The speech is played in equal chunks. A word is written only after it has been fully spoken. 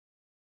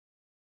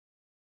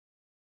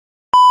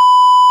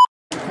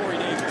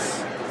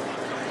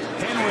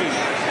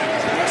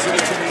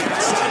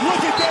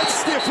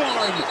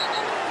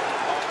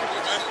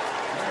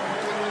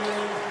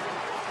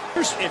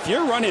If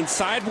you're running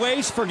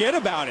sideways, forget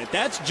about it.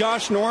 That's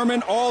Josh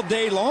Norman all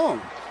day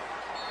long.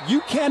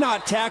 You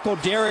cannot tackle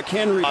Derrick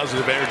Henry.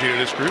 Positive energy to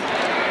this group.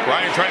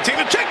 Ryan trying to take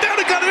the check down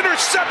and got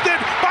intercepted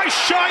by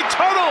Shy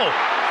Tuttle.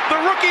 The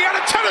rookie out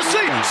of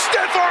Tennessee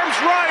stiff arms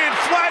Ryan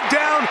flat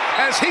down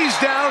as he's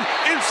down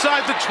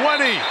inside the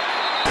 20.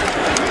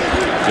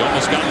 He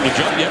almost got him to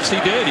jump. Yes, he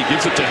did. He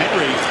gives it to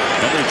Henry.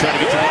 Henry trying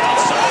to get to the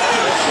outside.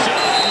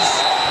 Shoves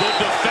the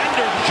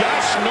defender,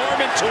 Josh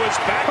Norman, to his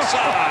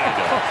backside.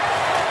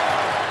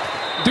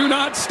 Do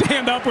not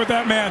stand up with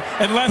that man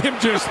and let him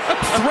just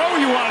throw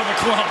you out of the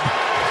club.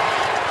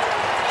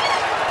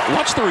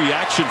 Watch the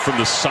reaction from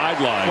the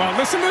sideline. Well,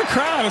 listen to the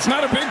crowd. It's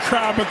not a big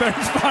crowd, but they're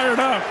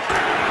fired up.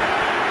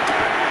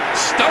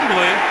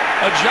 Stumbling,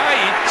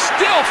 Ajayi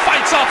still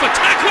fights off a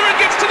tackler and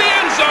gets to the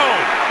end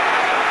zone.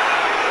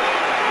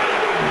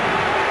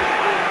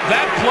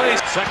 That play.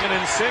 2nd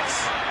and 6.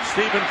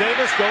 Stephen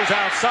Davis goes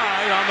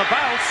outside on the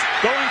bounce,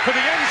 going for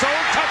the end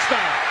zone.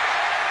 Touchdown.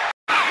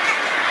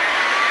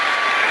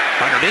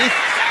 Underneath,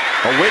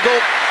 a wiggle.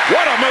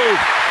 What a move.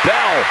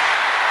 Bell.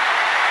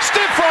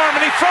 Stiff arm,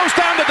 and he throws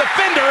down the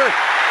defender.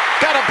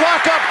 Got a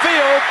block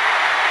upfield.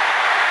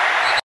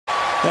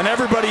 And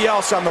everybody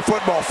else on the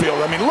football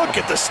field. I mean, look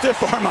at the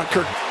stiff arm on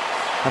Kirk.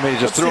 I mean, he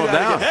just threw him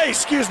down. Again. Hey,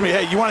 excuse me.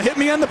 Hey, you want to hit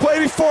me on the play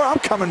before? I'm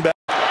coming back.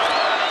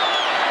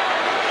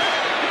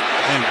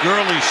 And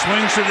Gurley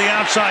swings to the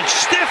outside.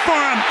 Stiff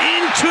arm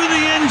into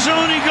the end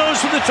zone. He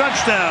goes for the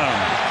touchdown.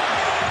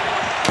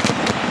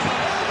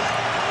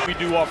 We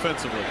do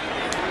offensively.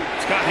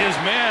 It's got his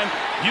man.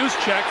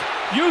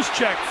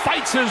 Juszczyk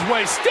fights his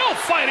way, still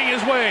fighting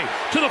his way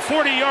to the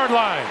 40-yard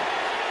line.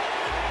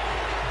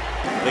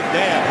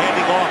 McNabb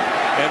handing off,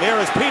 and there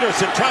is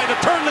Peterson trying to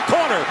turn the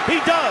corner. He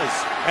does,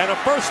 and a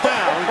first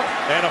down,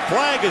 and a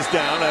flag is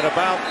down at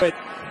about.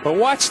 But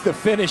watch the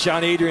finish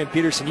on Adrian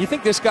Peterson. You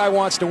think this guy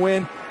wants to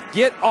win?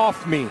 Get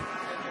off me.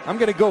 I'm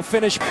going to go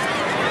finish.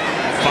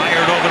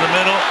 Fired over the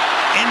middle,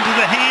 into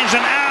the hands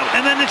and out,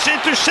 and then it's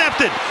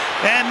intercepted.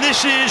 And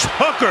this is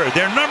Hooker,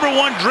 their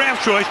 #1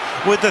 draft choice,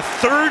 with the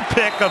 3rd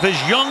pick of his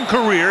young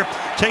career,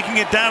 taking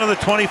it down to the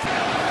 20.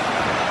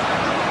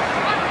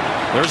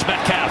 There's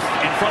Metcalf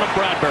in front of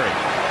Bradbury.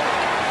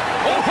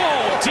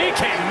 Oh,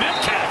 DK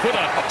Metcalf with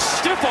a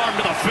stiff arm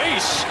to the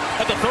face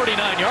at the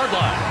 39-yard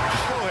line.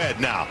 Go ahead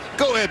now.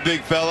 Go ahead,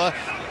 big fella.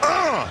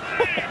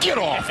 Get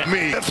off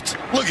me.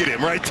 Look at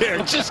him right there.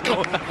 Just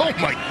going. Oh,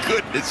 my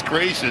goodness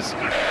gracious.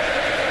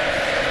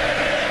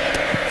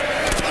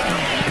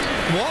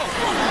 Whoa.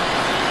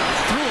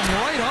 Threw him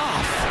right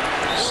off.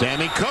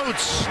 Sammy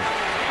Coates.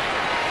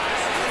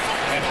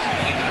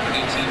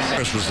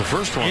 This was the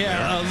first one. Yeah,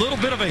 there. a little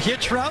bit of a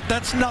hitch route.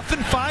 That's nothing.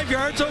 5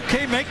 yards,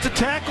 okay. Make the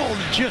tackle.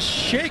 Just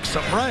shakes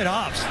him right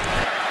off.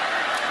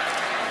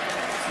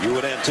 You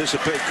would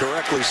anticipate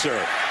correctly,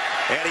 sir.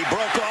 And he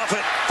broke off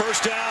it.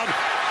 First down.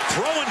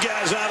 Throwing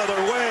guys out of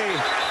their way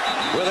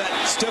with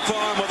that stiff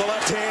arm with the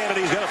left hand, and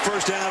he's got a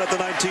first down at the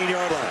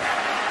 19-yard line.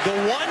 The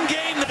one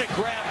game that it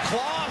grabbed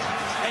cloth,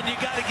 and you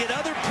got to get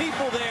other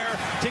people there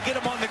to get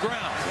him on the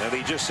ground. And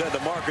he just said to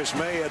Marcus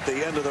May at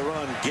the end of the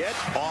run, get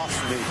off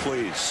me,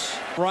 please.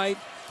 Right.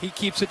 He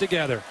keeps it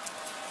together.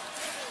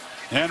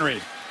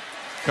 Henry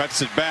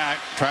cuts it back,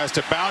 tries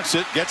to bounce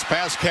it, gets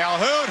past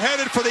Calhoun,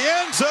 headed for the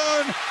end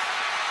zone.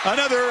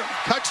 Another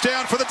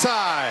touchdown for the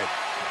Tide.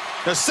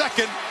 The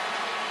second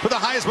for the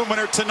Heisman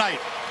winner tonight.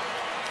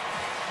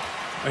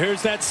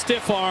 Here's that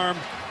stiff arm.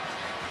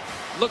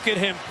 Look at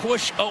him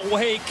push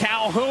away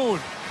Calhoun.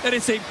 That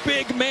is a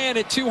big man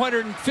at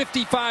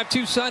 255,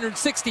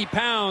 260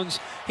 pounds.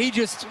 He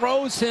just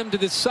throws him to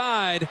the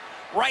side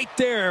right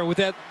there with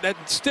that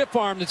stiff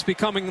arm that's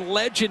becoming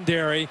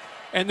legendary.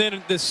 And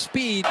then the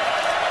speed.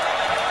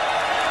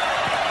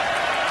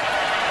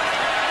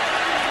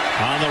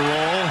 On the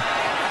roll,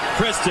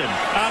 Kristen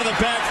out of the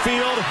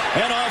backfield,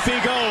 and off he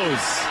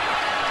goes.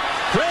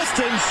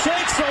 Kristen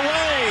shakes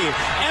away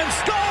and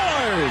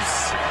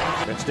scores!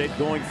 Penn State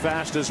going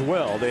fast as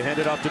well. They hand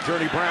it off to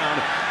Journey Brown.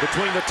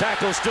 Between the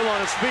tackles, still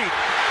on his feet.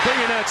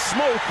 Bringing that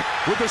smoke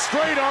with the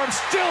straight arm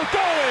still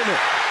going.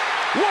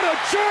 What a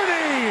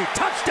journey!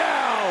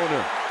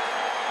 Touchdown!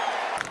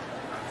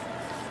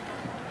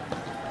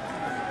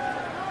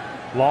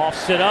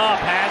 Lofts it up,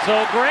 has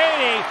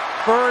O'Grady.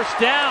 First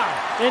down,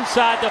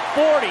 inside the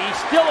 40, he's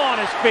still on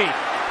his feet.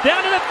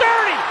 Down to the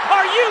 30,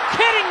 are you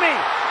kidding me?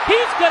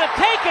 He's going to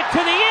take it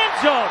to the end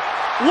zone.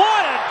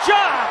 What a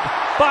job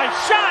by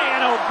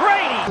Cheyenne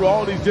O'Grady. Through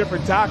all these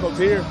different tackles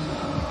here.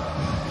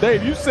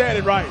 Dave, you said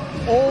it right.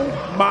 Oh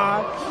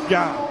my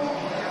God.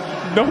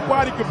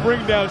 Nobody could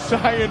bring down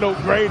Cheyenne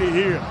O'Grady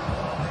here.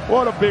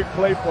 What a big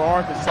play for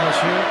Arkansas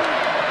here.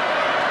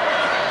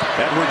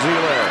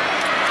 Edwards-Helaire.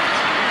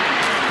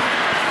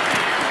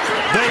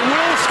 They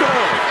will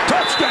score.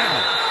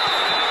 Touchdown.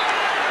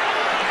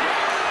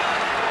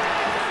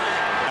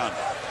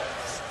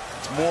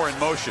 It's Moore in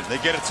motion. They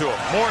get it to him.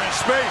 Moore in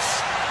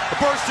space. A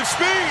burst of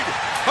speed.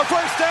 A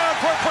first down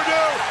for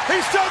Purdue.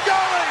 He's still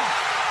going.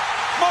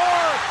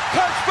 Moore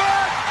cuts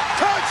back.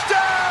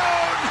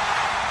 Touchdown.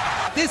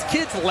 This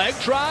kid's leg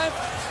drive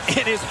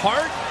and his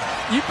heart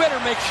you better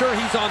make sure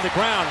he's on the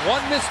ground.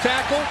 One missed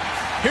tackle.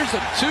 Here's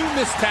two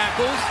missed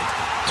tackles.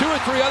 2 or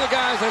 3 other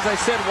guys, as I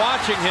said,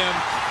 watching him.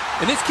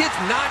 And this kid's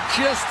not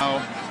just...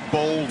 How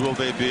bold will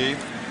they be?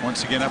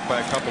 Once again up by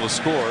a couple of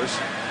scores.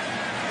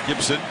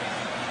 Gibson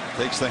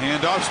takes the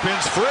handoff,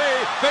 spins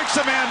free, makes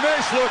a man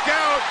miss, look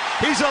out.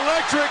 He's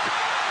electric.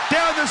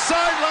 Down the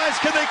sidelines,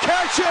 can they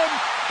catch him?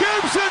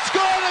 Gibson's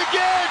gone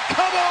again,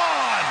 come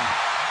on!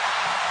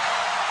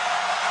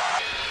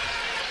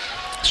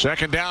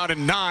 Second down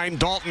and 9.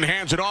 Dalton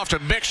hands it off to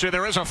Mixon.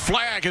 There is a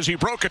flag as he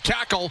broke a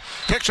tackle,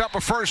 picks up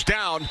a first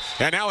down,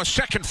 and now a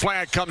second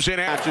flag comes in.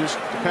 Matches,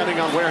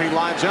 depending on where he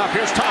lines up.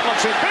 Here's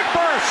Tomlinson, big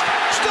burst,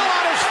 still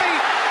on his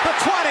feet. The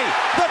 20,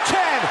 the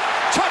 10,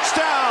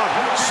 touchdown,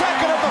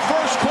 second of the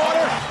first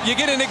quarter. You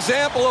get an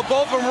example of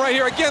both of them right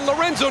here. Again,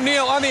 Lorenzo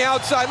Neal on the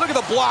outside. Look at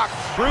the block.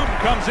 Bruton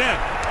comes in.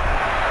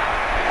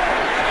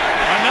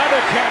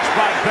 Another catch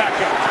by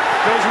Beckham.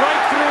 Goes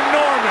right through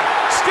Norman.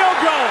 Still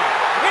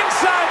going.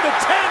 Inside the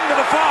 10 to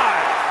the 5.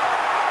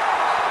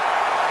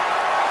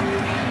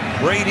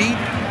 Brady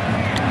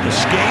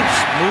escapes,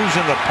 moves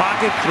in the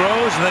pocket,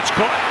 throws, and that's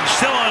caught.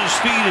 Still on his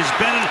feet is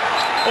Bennett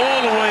all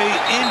the way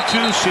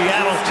into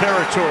Seattle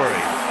territory.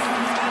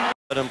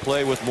 Let him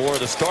play with more of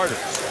the starters.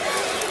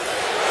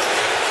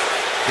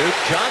 Duke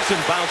Johnson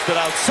bounced it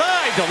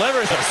outside,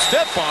 delivers a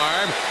stiff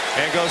arm,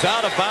 and goes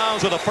out of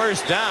bounds with a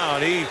first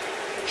down.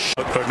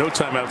 No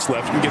timeouts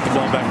left. You can get the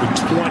ball back with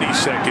 20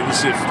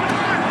 seconds if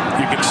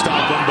you can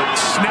stop him. But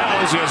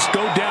Snell's just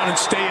go down and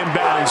stay in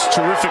bounds.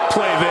 Terrific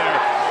play there.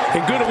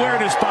 And good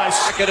awareness by...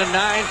 Second and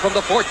 9 from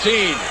the 14.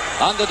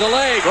 On the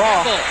delay,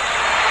 Campbell.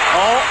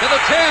 To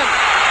the 10.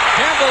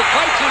 Campbell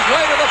fights his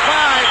way to the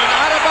 5 and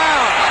out of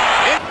bounds.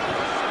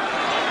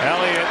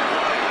 Elliott,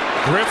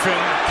 Griffin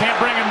can't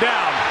bring him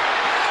down.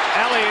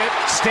 Elliott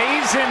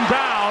stays in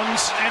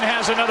bounds and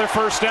has another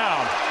first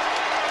down.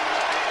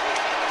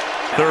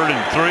 3rd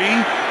and 3,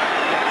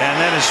 and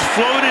that is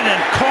floated and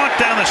caught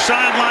down the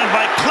sideline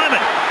by Clement.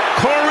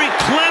 Corey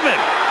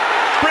Clement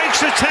breaks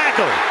the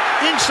tackle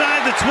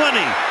inside the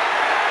 20,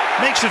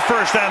 makes it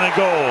first down and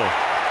goal.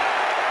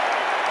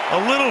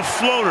 A little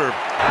floater.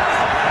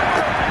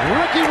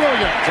 Ricky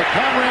Williams, a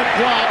Conrad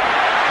block.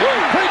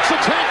 He breaks a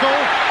tackle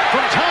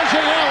from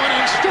Tajay Allen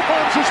and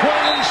stiff-arms his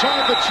way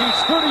inside the Chiefs'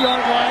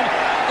 30-yard line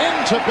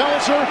into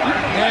Belzer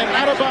and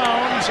out of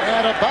bounds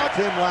at about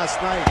him last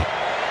night.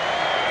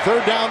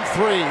 3rd down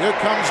 3. Here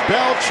comes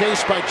Bell,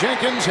 chased by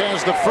Jenkins,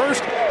 has the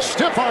first,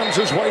 stiff-arms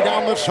his way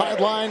down the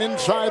sideline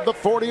inside the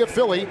 40 of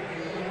Philly.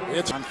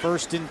 It's on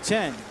 1st and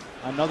 10.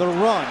 Another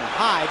run,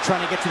 high,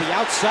 trying to get to the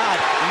outside,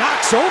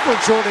 knocks over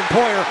Jordan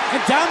Poyer,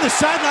 and down the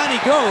sideline he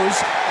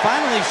goes.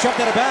 Finally shoved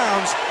out of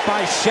bounds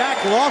by Shaq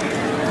Lawson.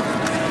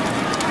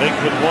 Lake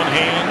with one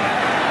hand,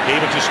 gave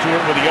it to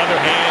Stewart with the other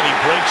hand. He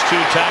breaks 2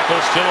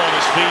 tackles, still on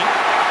his feet,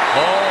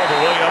 all the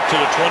way up to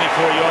the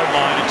 24-yard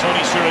line. And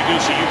Tony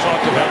Siragusa, you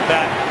talked about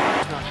that.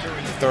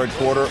 3rd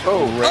quarter.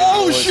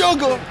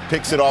 Sugar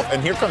picks it off,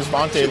 and here comes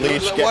Vontae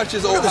Leach. Watch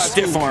his old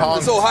stiff arm.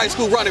 His old high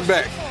school running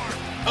back.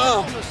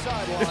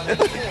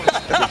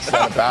 Gets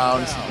out of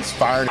bounds. He's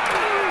firing. The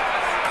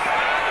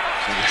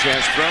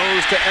chance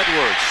throws to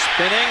Edwards,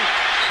 spinning,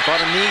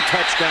 about a knee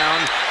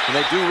touchdown, and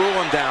they do rule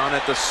him down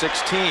at the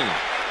 16.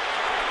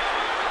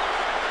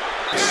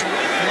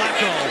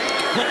 Flacco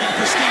looking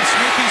for Steve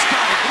Smith. He's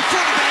got it in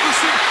front of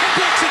Anderson.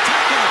 Breaks a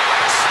tackle.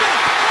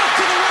 Smith off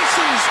to the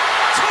races.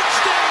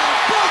 Touchdown,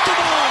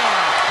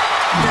 Baltimore.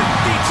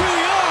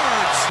 52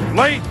 yards.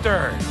 Late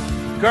third.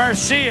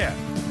 Garcia.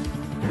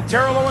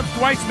 Terrell Owens,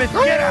 Dwight Smith,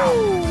 get out.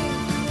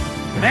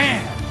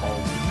 Man,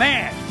 oh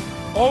man.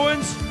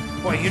 Owens,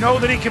 boy, you know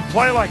that he can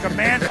play like a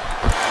man.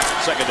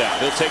 Second down,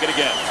 he'll take it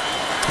again.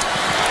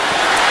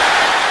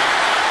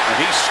 And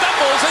he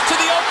stumbles into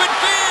the open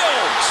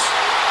fields.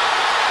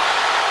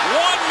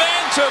 One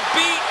man to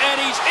beat,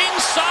 and he's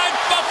inside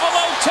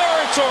Buffalo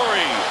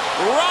territory.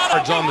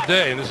 On the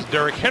day, and this is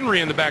Derrick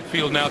Henry in the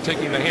backfield now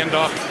taking the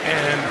handoff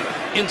and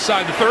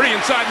inside the 30,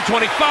 inside the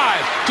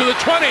 25, to the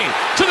 20,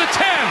 to the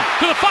 10,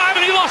 to the 5,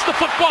 and he lost the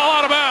football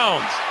out of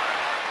bounds.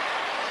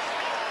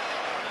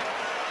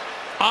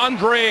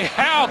 Andre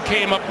Howe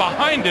came up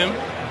behind him.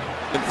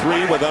 And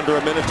 3 with under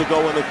a minute to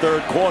go in the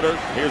 3rd quarter.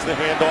 Here's the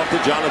handoff to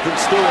Jonathan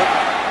Stewart.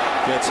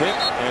 Gets hit,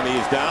 and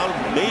he's down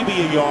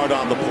maybe a yard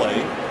on the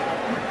play.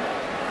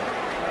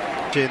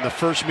 In the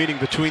first meeting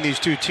between these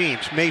two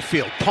teams,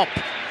 Mayfield pump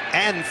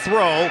and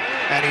throw,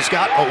 and he's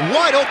got a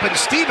wide open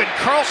Stephen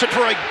Carlson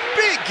for a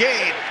big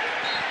gain.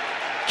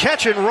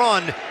 Catch and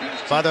run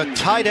by the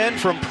tight end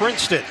from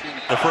Princeton.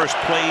 The first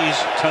plays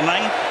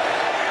tonight.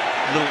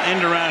 A little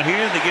end around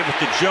here. They give it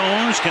to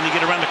Jones. Can he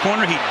get around the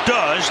corner? He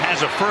does.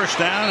 Has a first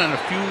down and a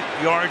few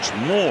yards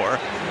more.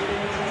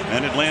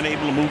 And Atlanta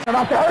able to move. And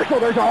off to Herschel,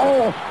 there's a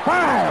hole.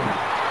 5,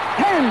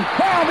 10,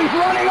 12. He's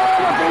running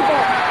over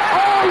people.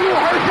 Oh, you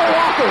Herschel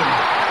Walker.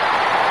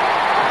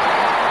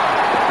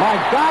 My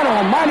God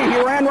almighty,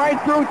 he ran right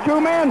through 2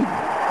 men.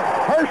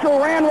 Herschel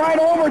ran right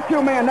over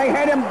 2 men. They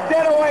had him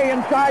dead away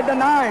inside the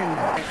 9.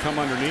 Come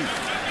underneath.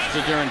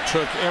 Stood there and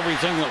took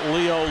everything that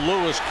Leo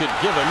Lewis could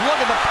give him. Look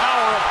at the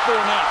power of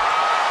Fournette.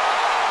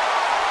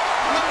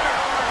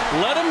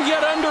 Let him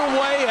get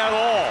underway at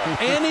all.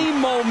 Any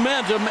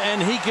momentum,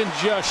 and he can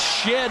just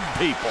shed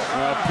people.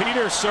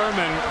 Peter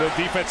Sermon, the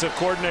defensive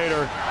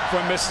coordinator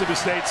from Mississippi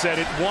State, said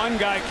it. One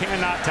guy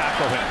cannot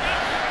tackle him.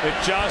 It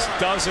just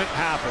doesn't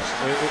happen.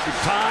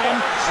 Time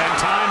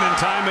and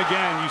time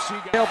again, you see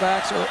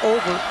tailbacks are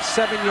over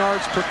 7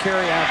 yards per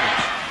carry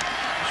average.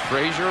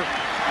 Frazier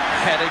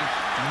heading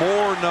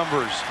more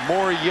numbers,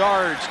 more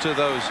yards to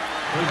those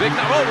big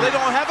numbers. Oh, they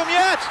don't have him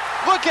yet.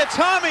 Look at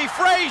Tommy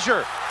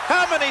Frazier.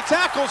 How many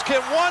tackles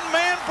can one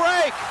man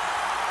break?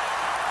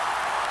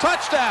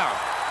 Touchdown.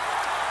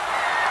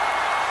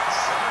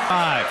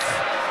 5.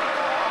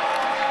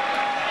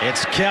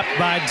 It's kept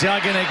by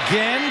Duggan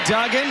again.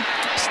 Duggan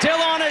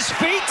still on his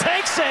feet,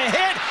 takes a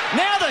hit.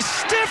 Now the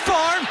stiff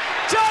arm.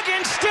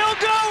 Duggan still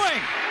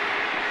going.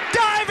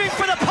 Diving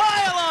for the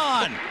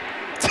pylon.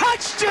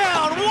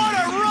 Touchdown. What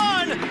a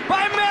run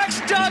by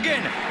Max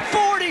Duggan.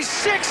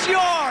 46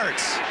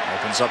 yards.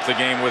 Opens up the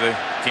game with a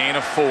gain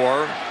of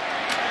 4.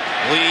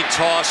 Lead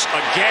toss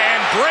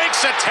again,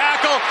 breaks a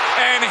tackle,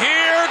 and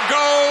here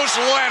goes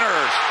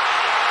Leonard.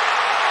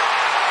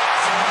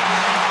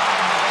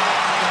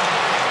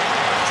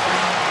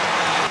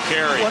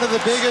 One of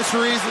the biggest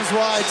reasons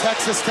why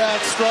Texas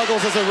Tech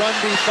struggles as a run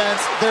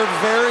defense, they're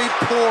very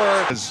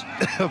poor.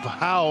 Of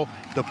how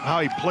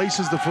he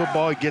places the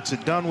football, he gets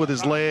it done with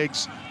his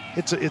legs.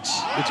 It's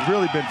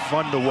really been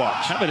fun to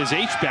watch. How about his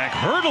H-back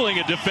hurdling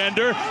a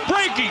defender,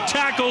 breaking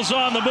tackles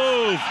on the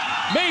move.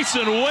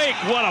 Mason Wake,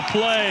 what a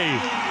play.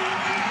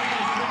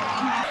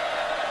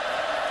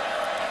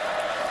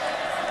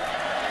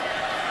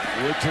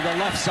 Wood to the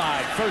left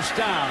side, first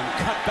down,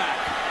 cut back.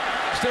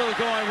 Still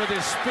going with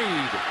his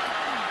speed.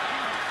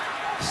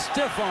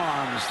 Stiff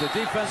arms the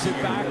defensive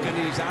back, and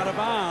he's out of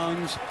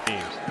bounds.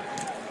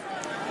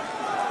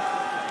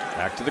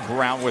 Back to the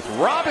ground with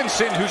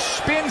Robinson, who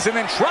spins and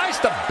then tries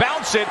to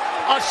bounce it.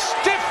 A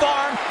stiff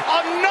arm,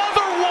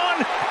 another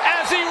one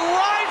as he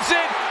rides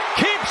it,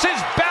 keeps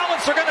his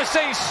balance. They're going to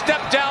say he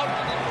stepped out,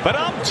 but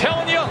I'm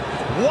telling you,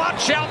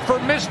 watch out for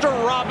Mr.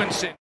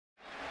 Robinson.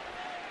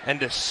 And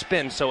to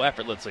spin so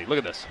effortlessly. Look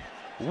at this.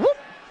 Whoop!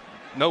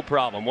 No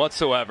problem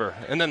whatsoever.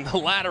 And then the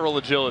lateral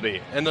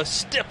agility and the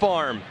stiff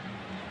arm.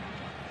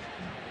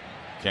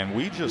 Can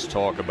we just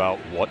talk about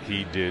what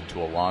he did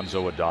to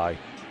Alonzo Adai?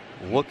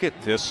 Look at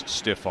this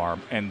stiff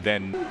arm, and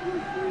then...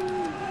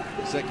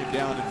 Second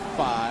down and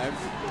 5.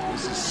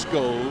 This is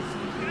Scove.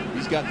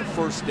 He's got the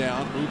first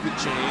down, move the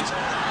chains.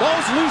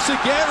 Ball's loose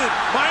again, and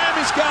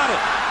Miami's got it.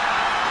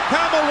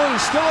 Kamalu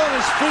still on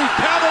his feet.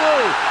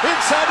 Kamalu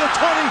inside the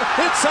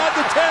 20, inside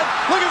the 10.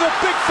 Look at the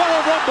big fella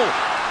rumble.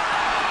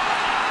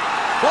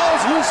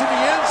 Ball's loose in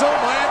the end zone.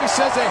 Miami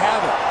says they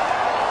have it.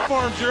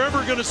 Farms you're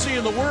ever going to see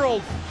in the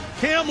world.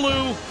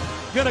 Kamlu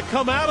going to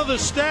come out of the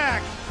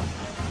stack.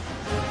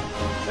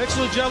 Next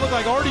to the jet looked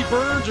like Artie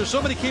Burns or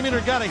somebody came in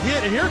and got a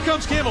hit. And here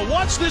comes Campbell.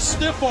 Watch this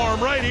stiff arm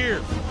right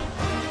here.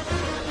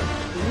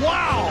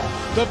 Wow.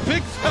 The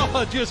big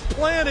fella just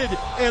planted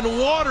and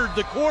watered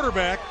the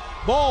quarterback.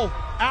 Ball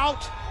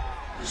out.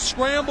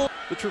 Scramble.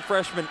 The true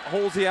freshman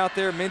Holsey out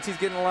there. Mincy's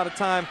getting a lot of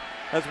time,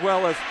 as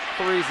well as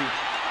Parisi.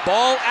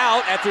 Ball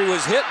out after he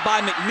was hit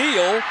by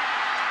McNeil.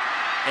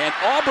 And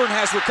Auburn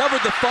has recovered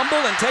the fumble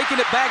and taken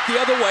it back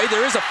the other way.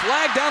 There is a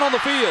flag down on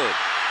the field.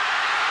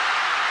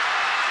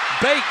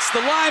 Bates, the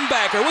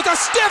linebacker, with a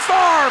stiff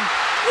arm.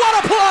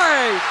 What a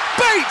play!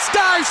 Bates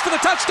dives for the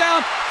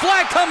touchdown.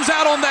 Flag comes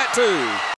out on that too.